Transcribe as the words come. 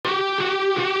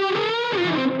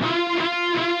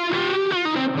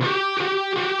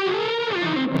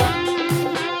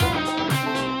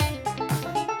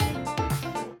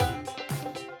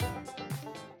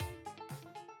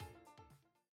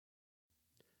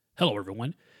Hello,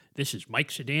 everyone. This is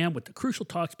Mike Sedan with the Crucial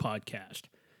Talks podcast.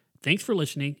 Thanks for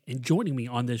listening and joining me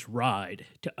on this ride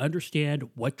to understand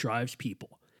what drives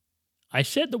people. I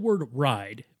said the word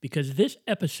ride because this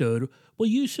episode will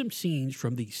use some scenes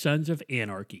from the Sons of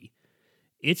Anarchy.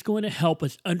 It's going to help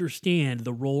us understand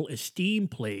the role esteem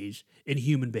plays in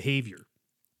human behavior.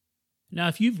 Now,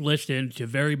 if you've listened to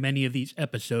very many of these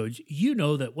episodes, you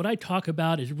know that what I talk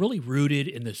about is really rooted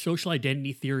in the social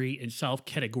identity theory and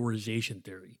self-categorization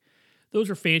theory. Those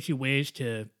are fancy ways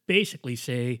to basically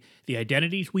say the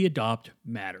identities we adopt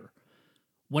matter.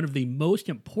 One of the most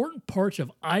important parts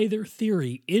of either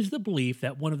theory is the belief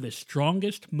that one of the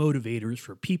strongest motivators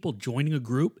for people joining a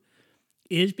group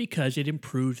is because it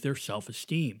improves their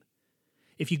self-esteem.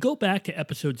 If you go back to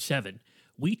episode 7,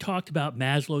 we talked about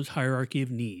Maslow's hierarchy of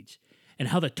needs and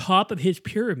how the top of his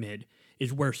pyramid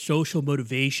is where social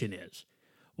motivation is,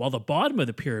 while the bottom of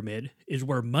the pyramid is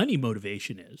where money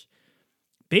motivation is.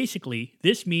 Basically,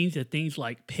 this means that things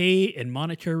like pay and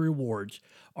monetary rewards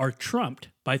are trumped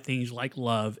by things like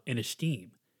love and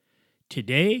esteem.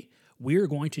 Today, we are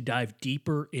going to dive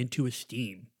deeper into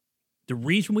esteem. The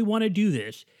reason we want to do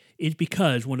this is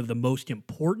because one of the most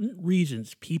important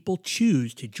reasons people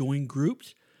choose to join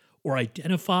groups or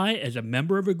identify as a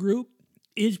member of a group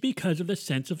is because of the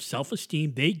sense of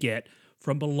self-esteem they get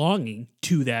from belonging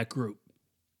to that group.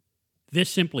 This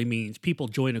simply means people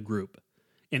join a group,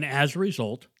 and as a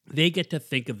result, they get to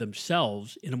think of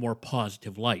themselves in a more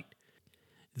positive light.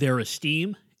 Their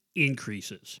esteem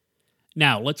increases.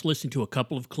 Now, let's listen to a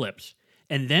couple of clips,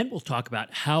 and then we'll talk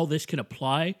about how this can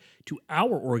apply to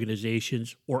our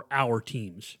organizations or our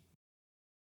teams.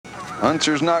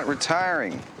 Unser's not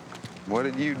retiring. What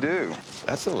did you do?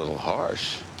 That's a little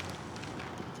harsh.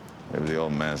 Maybe the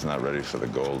old man's not ready for the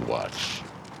gold watch.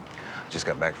 Just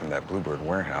got back from that Bluebird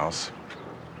warehouse.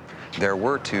 There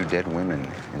were 2 dead women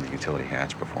in the utility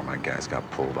hatch before my guys got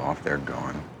pulled off. They're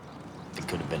gone. They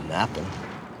could have been napping.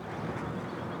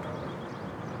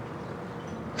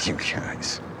 You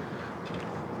guys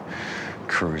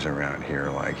cruise around here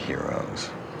like heroes.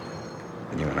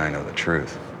 And you and I know the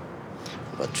truth.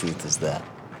 What truth is that?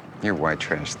 You're white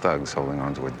trash thugs holding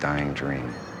on to a dying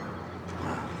dream.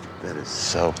 Wow, that is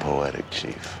so poetic,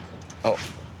 Chief. Oh,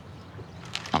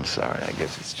 I'm sorry. I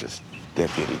guess it's just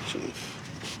Deputy Chief.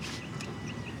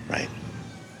 Right.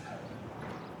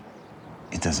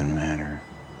 It doesn't matter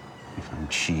if I'm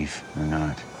chief or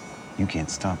not. You can't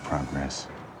stop progress.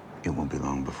 It won't be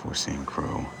long before Sam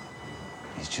Crow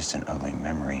is just an ugly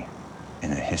memory in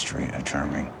the history of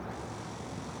charming.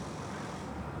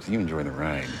 So you enjoy the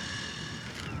ride.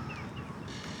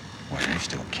 Well, you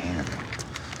still can.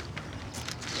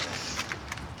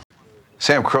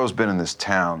 Sam Crow's been in this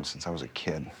town since I was a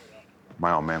kid.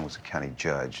 My old man was a county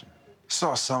judge.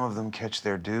 Saw some of them catch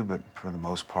their due, but for the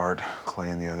most part, Clay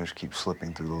and the others keep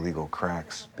slipping through the legal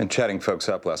cracks. Been chatting folks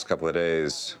up last couple of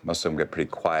days. Most of them get pretty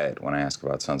quiet when I ask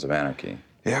about Sons of Anarchy.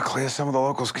 Yeah, Clay has some of the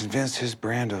locals convinced his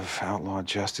brand of outlaw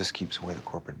justice keeps away the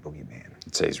corporate boogeyman.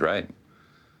 I'd say he's right.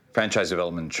 Franchise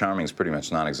development in Charming is pretty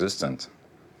much non-existent.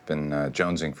 Been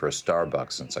jonesing for a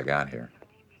Starbucks since I got here.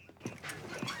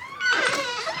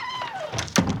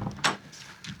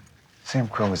 Sam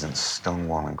Crow isn't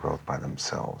stonewalling growth by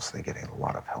themselves. They get a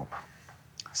lot of help.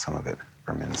 Some of it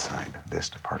from inside this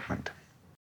department.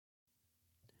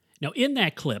 Now, in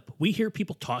that clip, we hear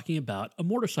people talking about a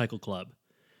motorcycle club.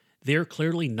 They're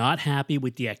clearly not happy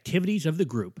with the activities of the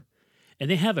group, and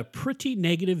they have a pretty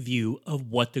negative view of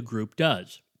what the group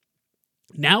does.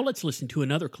 Now let's listen to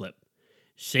another clip.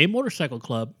 Same motorcycle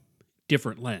club,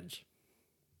 different lens.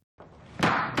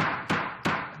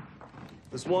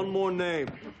 There's one more name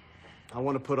I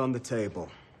want to put on the table.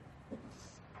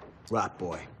 Rat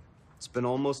Boy. It's been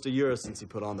almost a year since he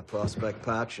put on the prospect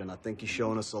patch, and I think he's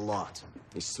shown us a lot.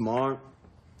 He's smart,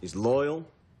 he's loyal,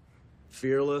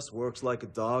 fearless, works like a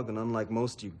dog, and unlike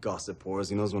most of you gossip whores,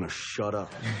 he knows when to shut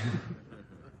up.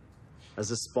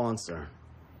 As a sponsor,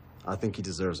 I think he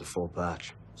deserves a full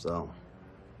patch. So,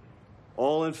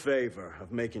 all in favor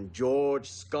of making George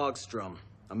Skogstrom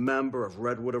a member of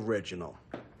Redwood Original?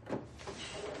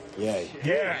 Yay.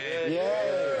 Yeah.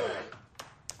 Yeah.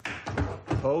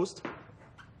 Opposed?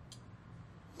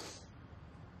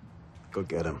 Go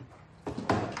get him.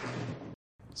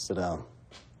 Sit down.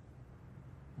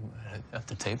 At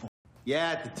the table? Yeah,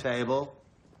 at the table.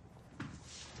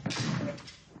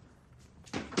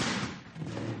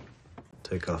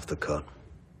 Take off the cut.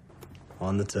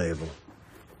 On the table.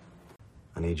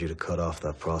 I need you to cut off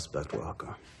that prospect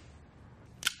rocker.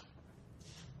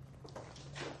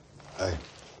 Hey.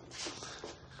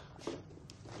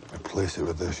 Replace it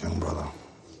with this, young brother.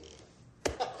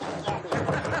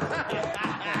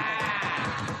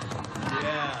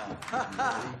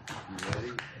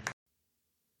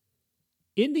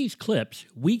 In these clips,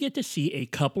 we get to see a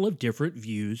couple of different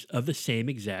views of the same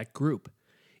exact group.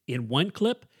 In one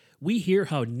clip, we hear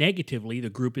how negatively the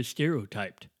group is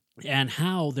stereotyped and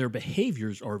how their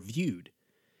behaviors are viewed.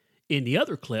 In the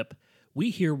other clip, we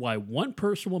hear why one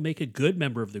person will make a good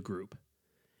member of the group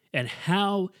and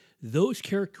how those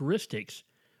characteristics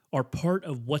are part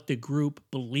of what the group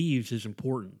believes is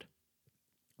important.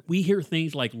 We hear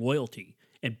things like loyalty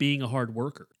and being a hard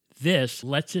worker. This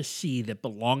lets us see that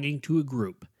belonging to a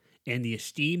group and the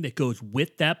esteem that goes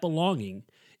with that belonging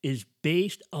is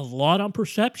based a lot on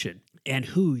perception and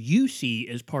who you see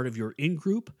as part of your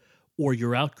in-group or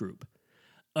your out-group.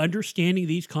 Understanding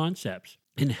these concepts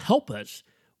can help us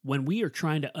when we are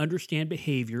trying to understand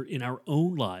behavior in our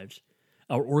own lives,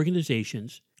 our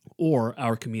organizations, or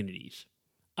our communities.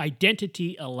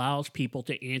 Identity allows people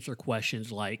to answer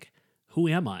questions like, who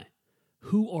am I?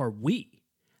 Who are we?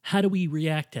 How do we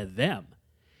react to them?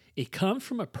 It comes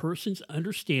from a person's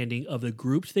understanding of the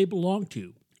groups they belong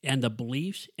to and the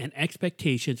beliefs and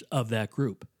expectations of that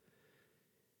group.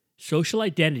 Social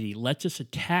identity lets us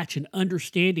attach an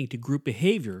understanding to group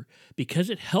behavior because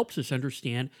it helps us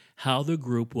understand how the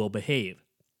group will behave.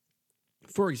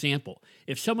 For example,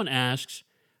 if someone asks,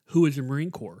 who is the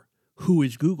Marine Corps? Who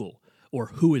is Google? Or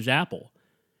who is Apple?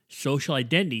 Social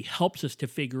identity helps us to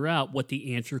figure out what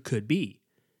the answer could be.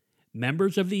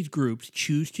 Members of these groups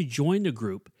choose to join the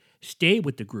group, stay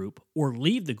with the group, or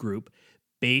leave the group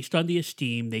based on the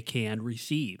esteem they can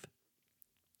receive.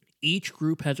 Each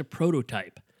group has a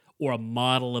prototype, or a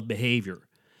model of behavior.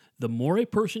 The more a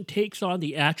person takes on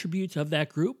the attributes of that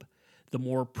group, the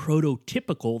more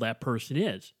prototypical that person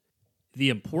is. The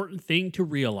important thing to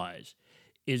realize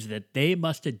is that they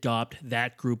must adopt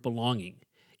that group belonging.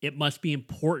 It must be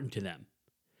important to them.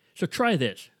 So try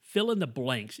this. Fill in the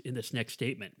blanks in this next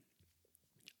statement.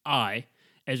 I,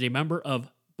 as a member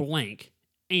of blank,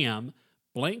 am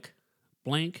blank,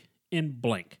 blank, and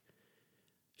blank.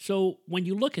 So when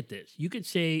you look at this, you could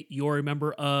say you're a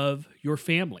member of your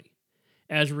family.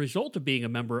 As a result of being a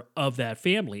member of that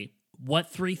family, what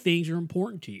 3 things are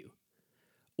important to you?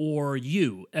 Or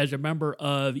you, as a member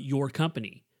of your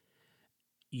company,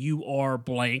 you are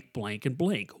blank, blank, and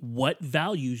blank. What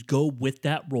values go with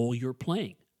that role you're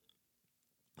playing?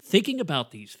 Thinking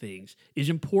about these things is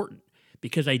important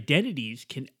because identities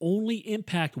can only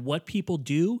impact what people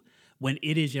do when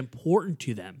it is important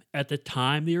to them at the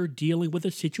time they are dealing with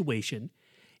a situation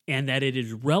and that it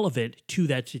is relevant to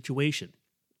that situation.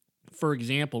 For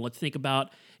example, let's think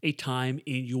about a time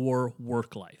in your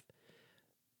work life.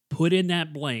 Put in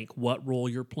that blank what role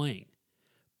you're playing.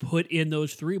 Put in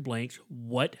those 3 blanks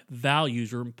what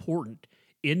values are important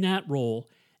in that role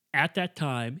at that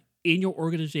time in your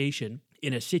organization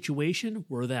in a situation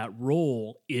where that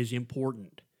role is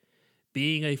important.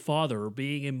 Being a father or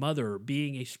being a mother or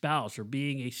being a spouse or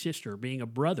being a sister, being a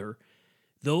brother,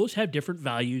 those have different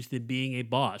values than being a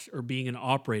boss or being an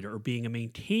operator or being a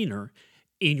maintainer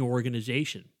in your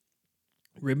organization.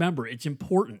 Remember, it's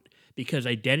important because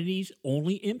identities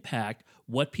only impact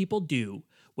what people do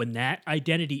when that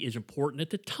identity is important at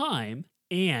the time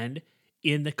and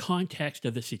in the context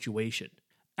of the situation.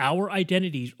 Our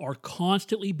identities are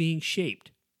constantly being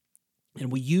shaped,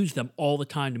 and we use them all the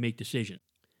time to make decisions.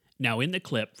 Now, in the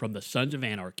clip from the Sons of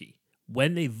Anarchy,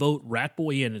 when they vote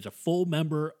Ratboy in as a full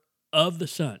member of the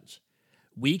Sons,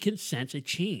 we can sense a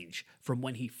change from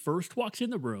when he first walks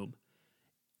in the room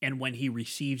and when he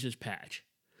receives his patch.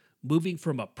 Moving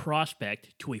from a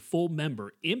prospect to a full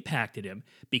member impacted him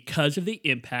because of the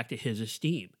impact of his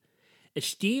esteem.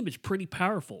 Esteem is pretty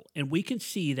powerful, and we can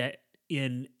see that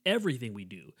in everything we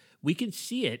do. We can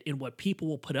see it in what people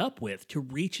will put up with to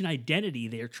reach an identity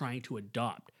they are trying to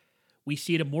adopt. We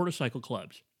see it in motorcycle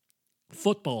clubs,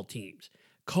 football teams,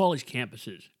 college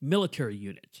campuses, military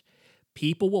units.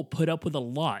 People will put up with a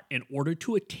lot in order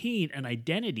to attain an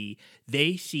identity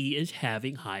they see as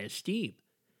having high esteem.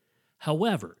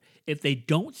 However, if they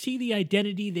don't see the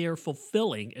identity they are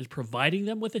fulfilling as providing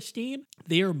them with esteem,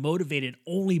 they are motivated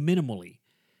only minimally.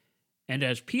 And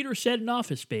as Peter said in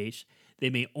Office Space, they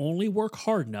may only work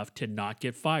hard enough to not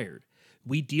get fired.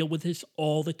 We deal with this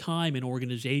all the time in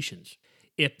organizations.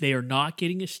 If they are not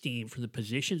getting esteem from the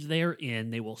positions they are in,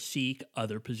 they will seek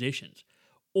other positions,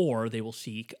 or they will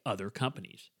seek other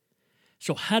companies.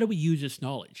 So how do we use this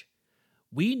knowledge?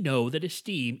 We know that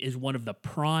esteem is one of the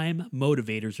prime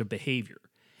motivators of behavior,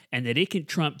 and that it can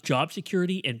trump job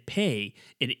security and pay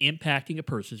in impacting a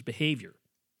person's behavior.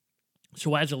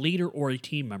 So as a leader or a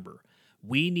team member,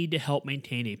 we need to help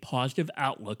maintain a positive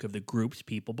outlook of the groups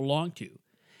people belong to.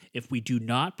 If we do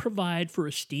not provide for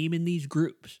esteem in these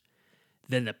groups,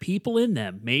 then the people in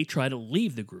them may try to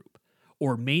leave the group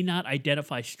or may not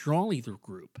identify strongly with the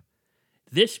group.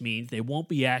 This means they won't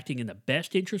be acting in the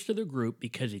best interest of the group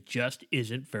because it just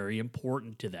isn't very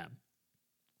important to them.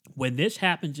 When this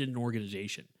happens in an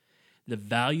organization, the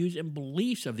values and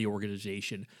beliefs of the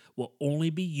organization will only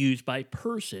be used by a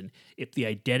person if the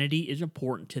identity is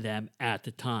important to them at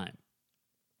the time.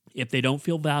 If they don't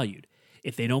feel valued,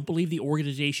 if they don't believe the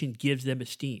organization gives them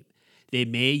esteem, they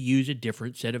may use a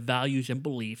different set of values and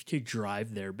beliefs to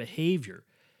drive their behavior.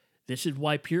 This is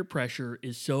why peer pressure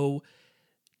is so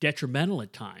detrimental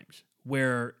at times,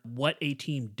 where what a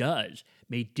team does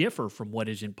may differ from what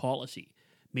is in policy,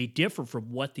 may differ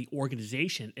from what the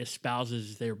organization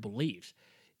espouses as their beliefs.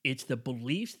 It's the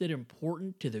beliefs that are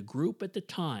important to the group at the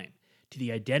time, to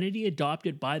the identity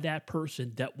adopted by that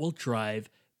person, that will drive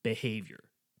behavior.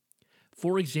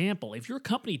 For example, if your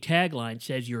company tagline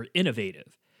says you're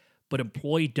innovative, but an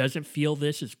employee doesn't feel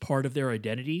this as part of their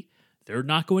identity, they're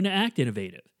not going to act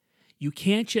innovative. You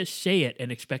can't just say it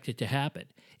and expect it to happen.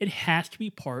 It has to be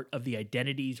part of the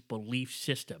identity's belief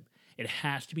system. It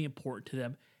has to be important to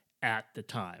them at the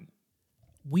time.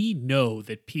 We know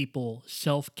that people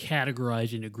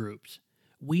self-categorize into groups.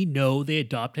 We know they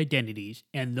adopt identities,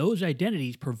 and those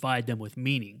identities provide them with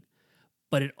meaning.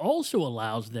 But it also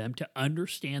allows them to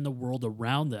understand the world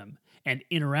around them and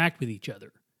interact with each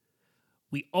other.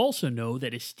 We also know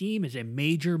that esteem is a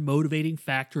major motivating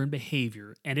factor in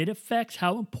behavior, and it affects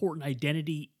how important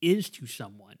identity is to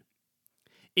someone.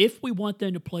 If we want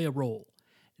them to play a role,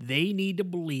 they need to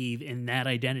believe in that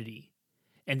identity,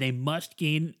 and they must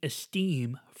gain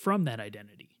esteem from that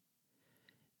identity.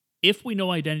 If we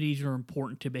know identities are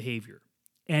important to behavior,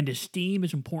 and esteem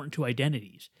is important to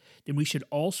identities, then we should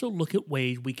also look at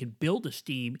ways we can build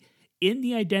esteem in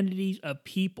the identities of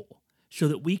people so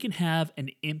that we can have an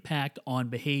impact on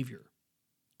behavior.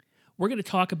 We're going to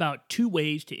talk about 2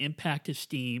 ways to impact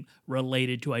esteem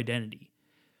related to identity.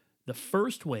 The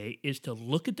first way is to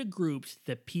look at the groups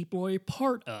that people are a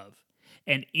part of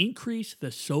and increase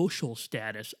the social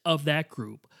status of that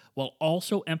group while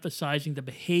also emphasizing the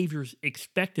behaviors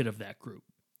expected of that group.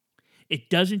 It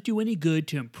doesn't do any good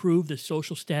to improve the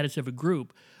social status of a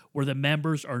group where the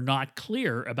members are not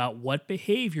clear about what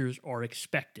behaviors are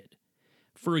expected.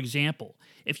 For example,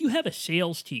 if you have a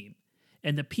sales team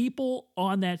and the people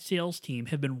on that sales team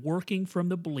have been working from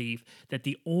the belief that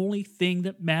the only thing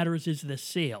that matters is the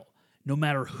sale, no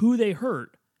matter who they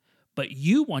hurt, but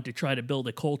you want to try to build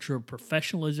a culture of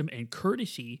professionalism and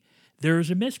courtesy, there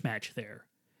is a mismatch there.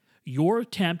 Your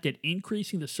attempt at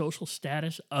increasing the social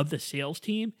status of the sales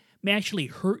team may actually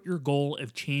hurt your goal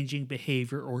of changing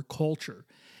behavior or culture.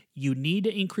 You need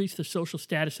to increase the social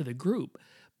status of the group,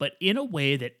 but in a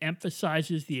way that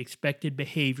emphasizes the expected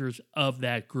behaviors of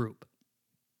that group.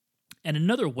 And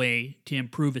another way to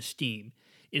improve esteem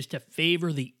is to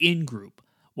favor the in-group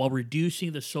while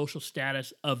reducing the social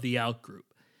status of the out-group.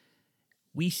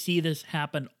 We see this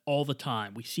happen all the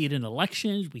time. We see it in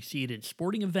elections, we see it in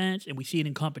sporting events, and we see it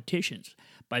in competitions.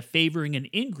 By favoring an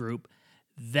in-group,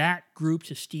 that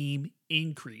group's esteem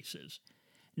increases.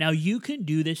 Now, you can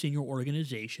do this in your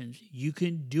organizations. You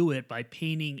can do it by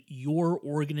painting your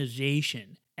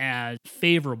organization as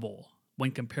favorable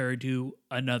when compared to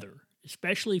another,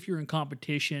 especially if you're in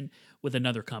competition with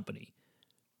another company.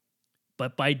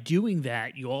 But by doing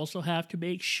that, you also have to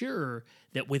make sure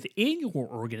that within your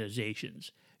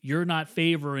organizations, you're not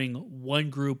favoring one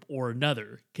group or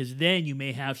another, because then you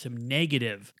may have some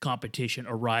negative competition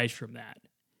arise from that.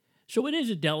 So it is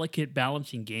a delicate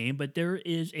balancing game, but there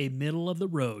is a middle of the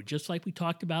road, just like we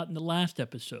talked about in the last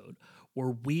episode, where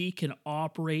we can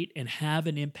operate and have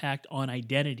an impact on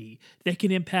identity that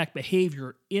can impact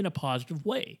behavior in a positive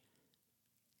way.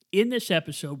 In this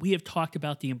episode, we have talked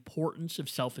about the importance of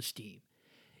self-esteem.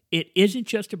 It isn't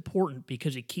just important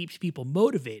because it keeps people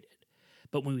motivated,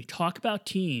 but when we talk about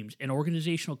teams and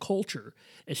organizational culture,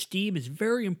 esteem is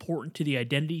very important to the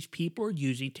identities people are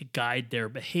using to guide their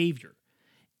behavior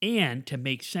and to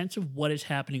make sense of what is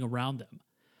happening around them.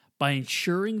 By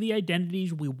ensuring the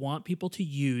identities we want people to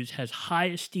use has high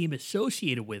esteem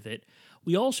associated with it,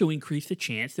 we also increase the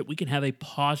chance that we can have a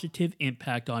positive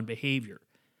impact on behavior.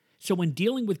 So when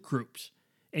dealing with groups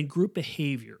and group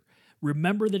behavior,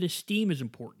 remember that esteem is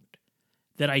important,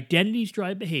 that identities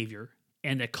drive behavior,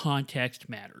 and that context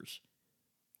matters.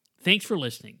 Thanks for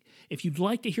listening. If you'd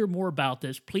like to hear more about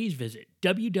this, please visit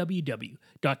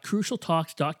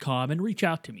www.crucialtalks.com and reach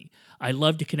out to me. I'd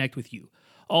love to connect with you.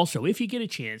 Also, if you get a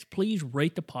chance, please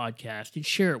rate the podcast and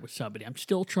share it with somebody. I'm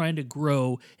still trying to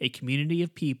grow a community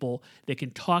of people that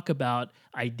can talk about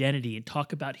identity and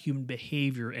talk about human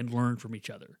behavior and learn from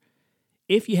each other.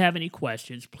 If you have any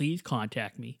questions, please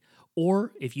contact me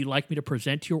Or if you'd like me to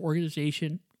present to your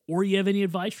organization, or you have any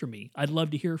advice for me, I'd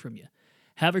love to hear from you.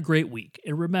 Have a great week.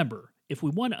 And remember, if we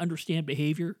want to understand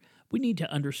behavior, we need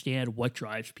to understand what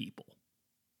drives people.